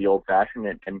them may be old-fashioned,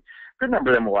 and a good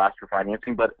number of them will ask for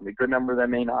financing, but a good number of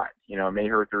them may not. It may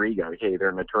hurt their ego. Hey, they're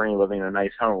an attorney living in a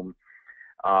nice home.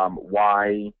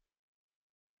 Why?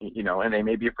 And they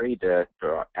may be afraid to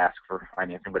ask for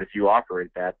financing. But if you offer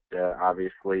it, that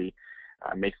obviously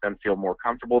makes them feel more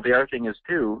comfortable. The other thing is,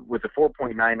 too, with the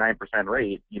 4.99%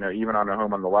 rate, even on a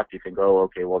home on the left, you think, oh,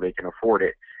 okay, well, they can afford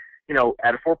it.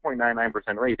 At a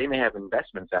 4.99% rate, they may have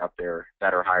investments out there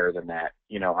that are higher than that.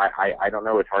 I don't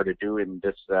know. It's hard to do in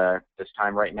this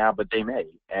time right now, but they may.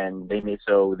 And they may.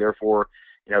 So, therefore,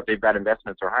 if they've got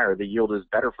investments are higher, the yield is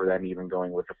better for them even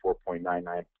going with the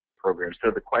 4.99 program.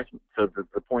 So the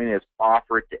point is,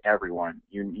 offer it to everyone.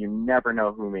 You never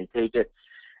know who may take it.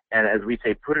 And as we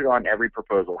say, put it on every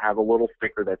proposal. Have a little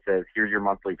sticker that says, here's your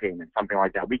monthly payment, something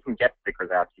like that. We can get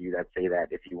stickers out to you that say that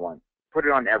if you want. Put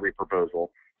it on every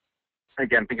proposal.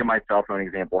 Again, think of my cell phone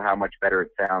example, how much better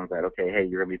it sounds that, okay, hey,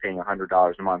 you're going to be paying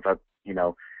 $100 a month,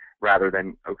 rather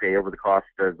than, okay, over the course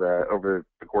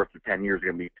of 10 years,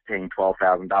 you're going to be paying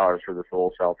 $12,000 for this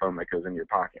little cell phone that goes in your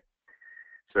pocket.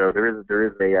 So there is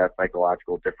a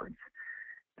psychological difference.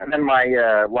 And then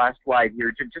my last slide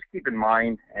here, just keep in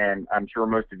mind, and I'm sure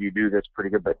most of you do this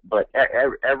pretty good, but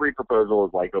every proposal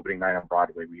is like opening night on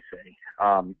Broadway, we say.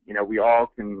 None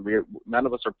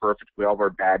of us are perfect. We all have our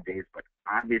bad days, but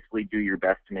obviously do your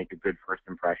best to make a good first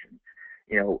impression.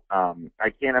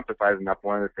 I can't emphasize enough,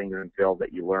 one of the things in sales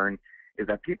that you learn is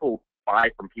that people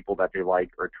buy from people that they like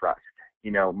or trust.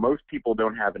 Most people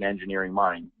don't have an engineering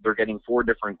mind. They're getting 4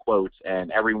 different quotes, and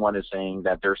everyone is saying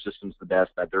that their system's the best,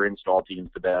 that their install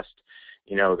team's the best,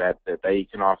 that they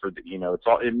can offer.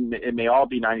 It may all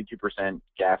be 92%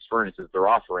 gas furnaces they're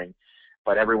offering,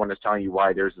 but everyone is telling you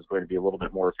why theirs is going to be a little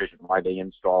bit more efficient, why they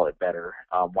install it better,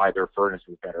 why their furnace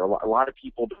is better. A lot of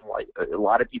people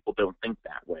don't think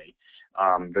that way.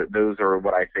 Those are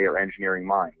what I say are engineering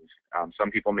minds. Some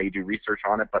people may do research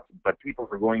on it, but people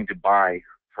are going to buy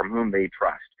from whom they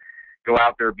trust. Go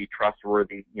out there, be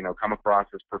trustworthy, come across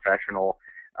as professional.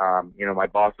 My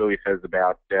boss always says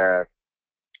about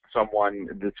someone,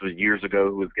 this was years ago,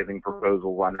 who was giving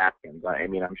proposals on napkins.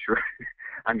 I'm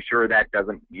sure that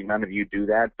doesn't, none of you do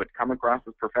that, but come across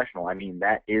as professional.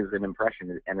 That is an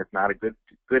impression, and it's not a good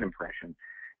impression.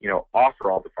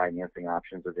 Offer all the financing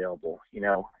options available.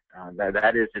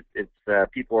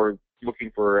 People are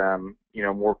looking for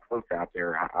more quotes out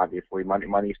there. Obviously,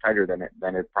 money's tighter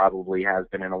than it probably has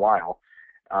been in a while.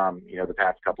 The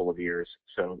past couple of years.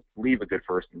 So leave a good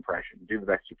first impression. Do the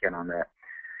best you can on that.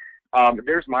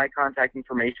 There's my contact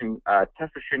information.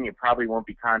 Tessa Shin, you probably won't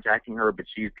be contacting her, but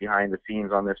she's behind the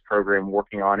scenes on this program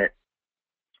working on it.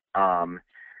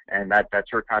 And that's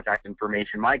her contact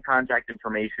information. My contact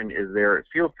information is there.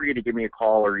 Feel free to give me a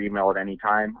call or email at any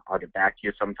time. I'll get back to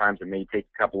you. Sometimes it may take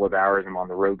a couple of hours. I'm on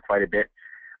the road quite a bit.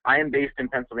 I am based in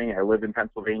Pennsylvania. I live in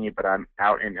Pennsylvania, but I'm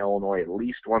out in Illinois at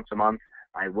least once a month.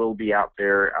 I will be out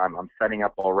there. I'm setting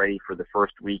up already for the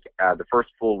first week, the first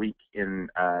full week in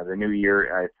the new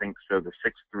year, I think, so the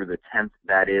 6th through the 10th,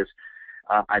 that is.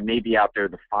 I may be out there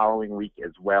the following week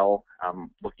as well.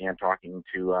 I'm looking at talking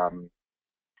to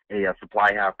a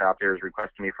supply house out there is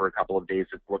requesting me for a couple of days,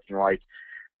 it's looking like.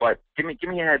 But give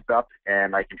me a heads up,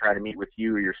 and I can try to meet with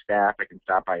you or your staff. I can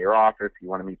stop by your office. If you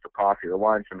want to meet for coffee or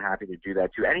lunch, I'm happy to do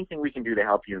that too. Anything we can do to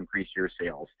help you increase your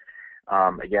sales.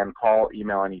 Again, call,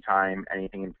 email anytime,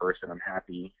 anything in person, I'm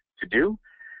happy to do.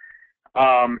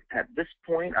 At this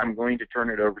point, I'm going to turn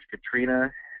it over to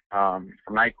Katrina from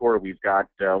Nicor. We've got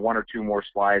 1 or 2 more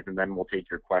slides, and then we'll take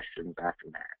your questions after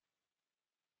that.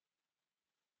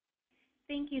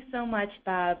 Thank you so much,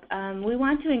 Bob. We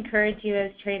want to encourage you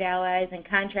as trade allies and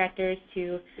contractors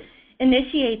to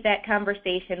initiate that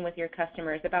conversation with your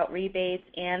customers about rebates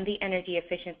and the energy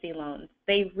efficiency loans.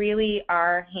 They really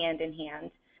are hand in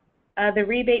hand. The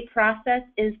rebate process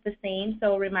is the same,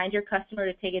 so remind your customer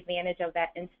to take advantage of that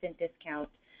instant discount.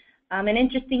 An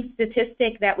interesting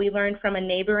statistic that we learned from a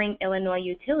neighboring Illinois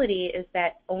utility is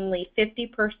that only 50%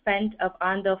 of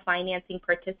on-bill financing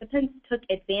participants took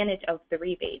advantage of the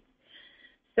rebates.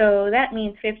 So that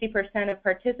means 50% of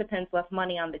participants left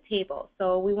money on the table.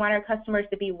 So we want our customers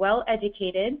to be well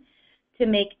educated, to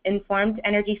make informed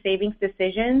energy savings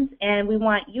decisions, and we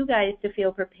want you guys to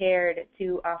feel prepared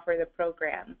to offer the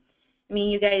program. I mean,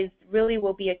 you guys really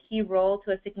will be a key role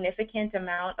to a significant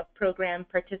amount of program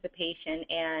participation,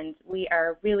 and we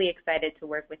are really excited to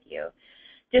work with you.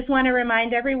 Just want to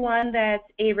remind everyone that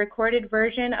a recorded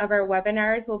version of our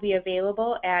webinars will be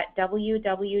available at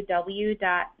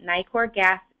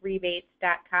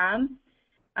www.nicorgasrebates.com.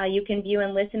 You can view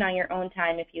and listen on your own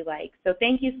time if you like. So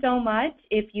thank you so much.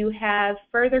 If you have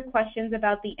further questions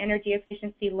about the Energy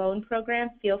Efficiency Loan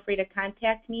Program, feel free to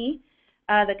contact me.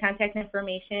 The contact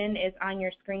information is on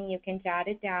your screen. You can jot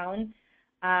it down.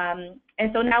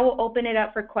 And so now we'll open it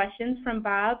up for questions from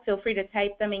Bob. Feel free to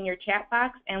type them in your chat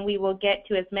box, and we will get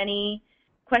to as many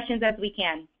questions as we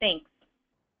can. Thanks.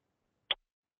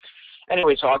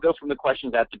 Anyway, so I'll go from the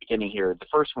questions at the beginning here. The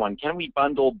first one, can we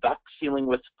bundle duct sealing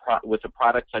with a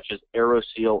product such as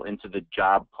AeroSeal into the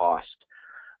job cost?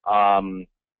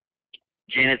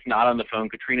 Janet's not on the phone.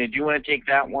 Katrina, do you want to take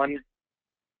that one?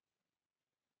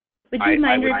 Would you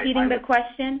mind repeating the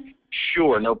question?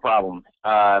 Sure, no problem.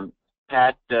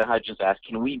 Pat Hudgens asked,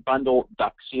 can we bundle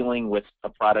duct sealing with a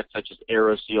product such as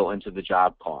AeroSeal into the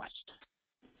job cost?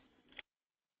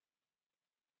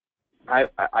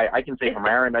 I can say from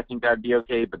Erin, I think that would be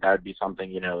okay, but that would be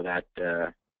something, you know, that...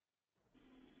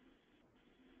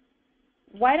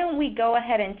 Why don't we go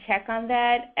ahead and check on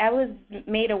that? I was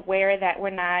made aware that we're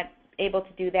not able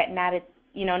to do that, not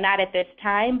at this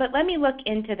time, but let me look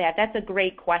into that. That's a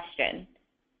great question.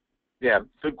 Yeah,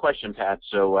 good question, Pat.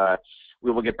 So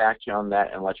we will get back to you on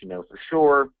that and let you know for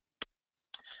sure.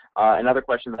 Another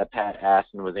question that Pat asked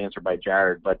and was answered by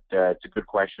Jared, but it's a good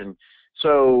question.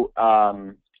 So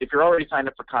if you're already signed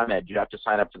up for ComEd, you have to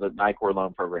sign up for the Nicor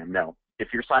loan program. No.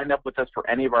 If you're signed up with us for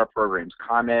any of our programs,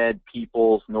 ComEd,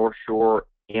 Peoples, North Shore,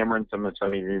 Ameren, some of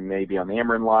you may be on the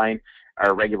Ameren line,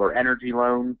 our regular energy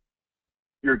loan,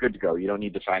 you're good to go. You don't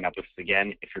need to sign up with us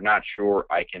again. If you're not sure,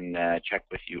 I can check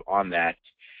with you on that.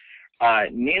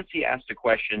 Nancy asked a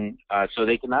question, so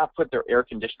they cannot put their air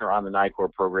conditioner on the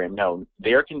Nicor program. No, the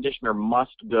air conditioner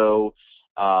must go,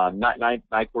 not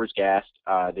Nicor's gas,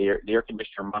 the air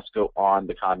conditioner must go on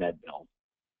the ComEd bill.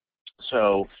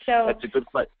 So that's a good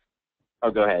question. Oh,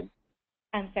 go ahead.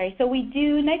 I'm sorry. So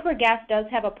Nicor Gas does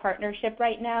have a partnership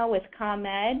right now with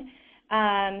ComEd.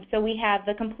 So we have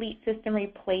the complete system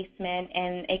replacement,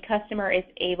 and a customer is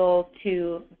able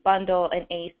to bundle an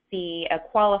AC, a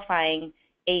qualifying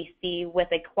AC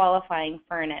with a qualifying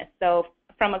furnace. So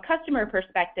from a customer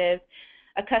perspective,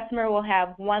 a customer will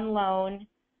have one loan,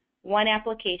 one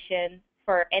application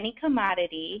for any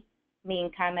commodity,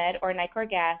 meaning ComEd or Nicor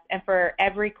Gas, and for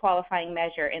every qualifying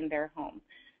measure in their home.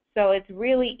 So it's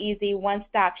really easy,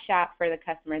 one-stop shop for the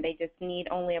customer. They just need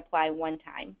only apply one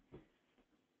time.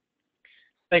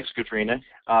 Thanks, Katrina.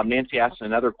 Nancy asked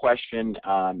another question,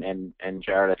 and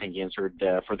Jared, I think, answered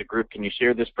for the group. Can you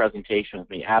share this presentation with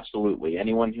me? Absolutely.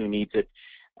 Anyone who needs it,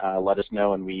 let us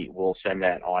know, and we will send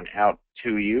that on out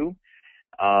to you.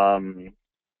 Another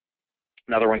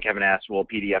one, Kevin asked, will a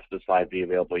PDF of the slides be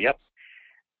available? Yep.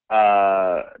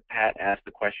 Pat asked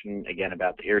the question, again,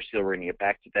 about the AirSeal. We're going to get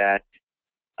back to that.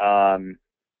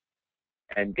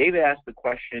 And David asked the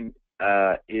question,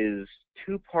 is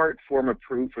two-part form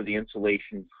approved for the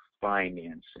insulation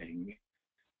financing?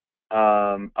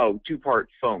 Two-part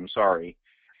foam, sorry.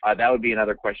 That would be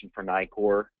another question for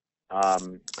Nicor.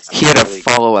 He had a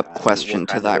follow-up question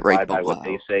to that right below. What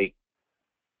they say.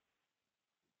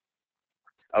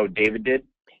 Oh, David did?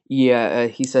 Yeah,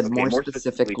 he said okay, more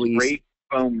specifically spray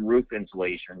foam roof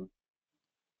insulation.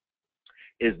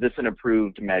 Is this an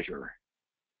approved measure?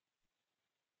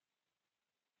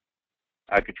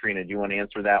 Katrina, do you want to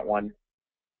answer that one?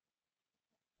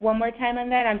 One more time on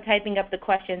that? I'm typing up the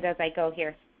questions as I go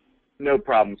here. No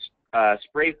problems.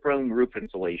 Spray foam roof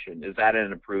insulation, is that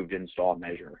an approved install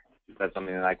measure? Is that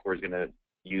something that Nicor is going to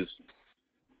use?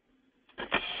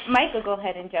 Mike will go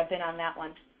ahead and jump in on that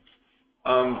one.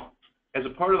 As a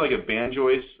part of like a band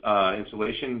joist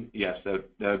installation, yes, that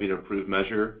would be an approved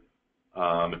measure.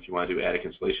 If you want to do attic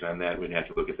installation on that, we'd have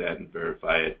to look at that and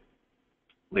verify it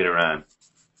later on.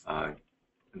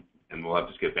 And we'll have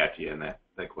to get back to you on that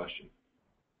question.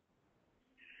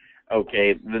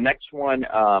 Okay, the next one,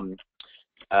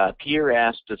 Peter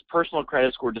asked, does personal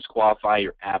credit score disqualify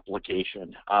your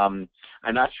application? I'm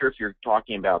not sure if you're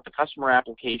talking about the customer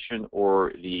application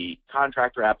or the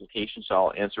contractor application, so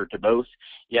I'll answer to both.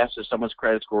 Yes, if someone's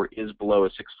credit score is below a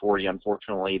 640,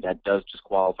 unfortunately, that does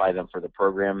disqualify them for the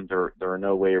program. There are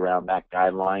no way around that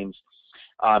guidelines.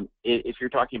 If you're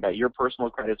talking about your personal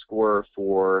credit score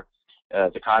for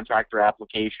the contractor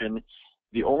application,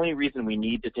 the only reason we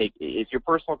need to take, if your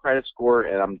personal credit score,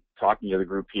 and I'm talking to the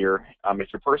group here,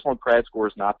 if your personal credit score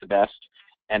is not the best,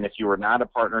 and if you are not a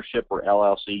partnership or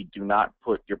LLC, do not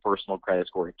put your personal credit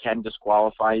score. It can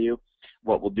disqualify you.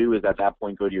 What we'll do is at that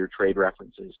point go to your trade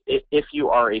references. If you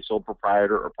are a sole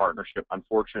proprietor or partnership,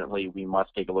 unfortunately, we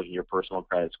must take a look at your personal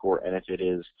credit score, and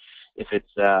if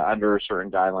it's under certain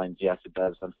guidelines, yes, it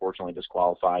does unfortunately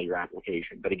disqualify your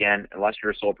application. But again, unless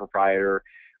you're a sole proprietor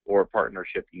or a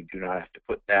partnership, you do not have to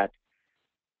put that.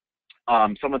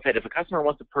 Someone said, if a customer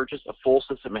wants to purchase a full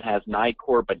system and has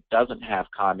Nicor but doesn't have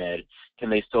ComEd, can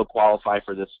they still qualify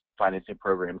for this financing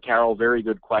program? Carol, very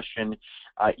good question.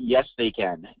 Yes, they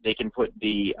can. They can put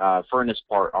the furnace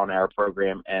part on our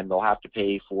program, and they'll have to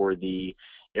pay for the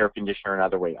air conditioner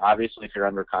another way. Obviously, if you're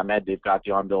under ComEd, they've got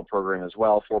the on-bill program as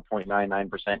well,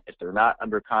 4.99%. If they're not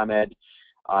under ComEd,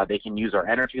 they can use our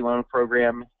energy loan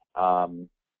program,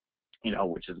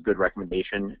 which is a good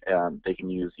recommendation. They can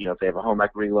use, if they have a home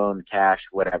equity loan, cash,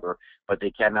 whatever, but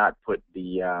they cannot put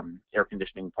the air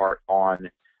conditioning part on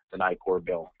the Nicor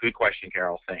bill. Good question,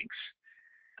 Carol. Thanks.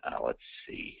 Let's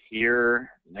see here.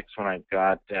 Next one I've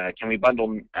got, can we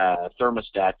bundle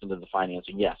thermostats into the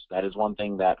financing? Yes, that is one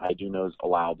thing that I do know is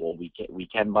allowable. We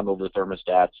can bundle the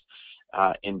thermostats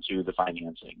into the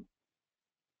financing.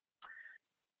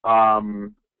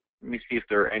 Let me see if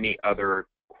there are any other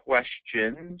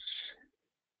questions.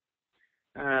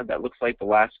 That looks like the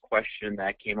last question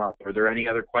that came up. Are there any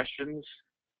other questions?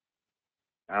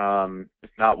 If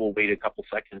not, we'll wait a couple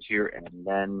seconds here and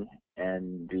then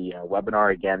end the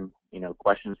webinar. Again,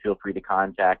 questions, feel free to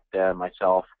contact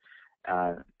myself,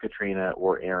 Katrina,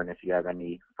 or Erin if you have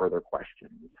any further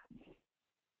questions.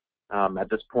 At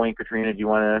this point, Katrina, do you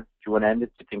want to end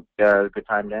it? Do you think a good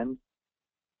time to end?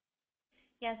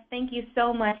 Yes, thank you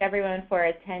so much, everyone, for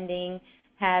attending.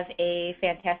 Have a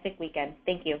fantastic weekend.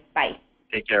 Thank you. Bye.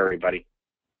 Take care, everybody.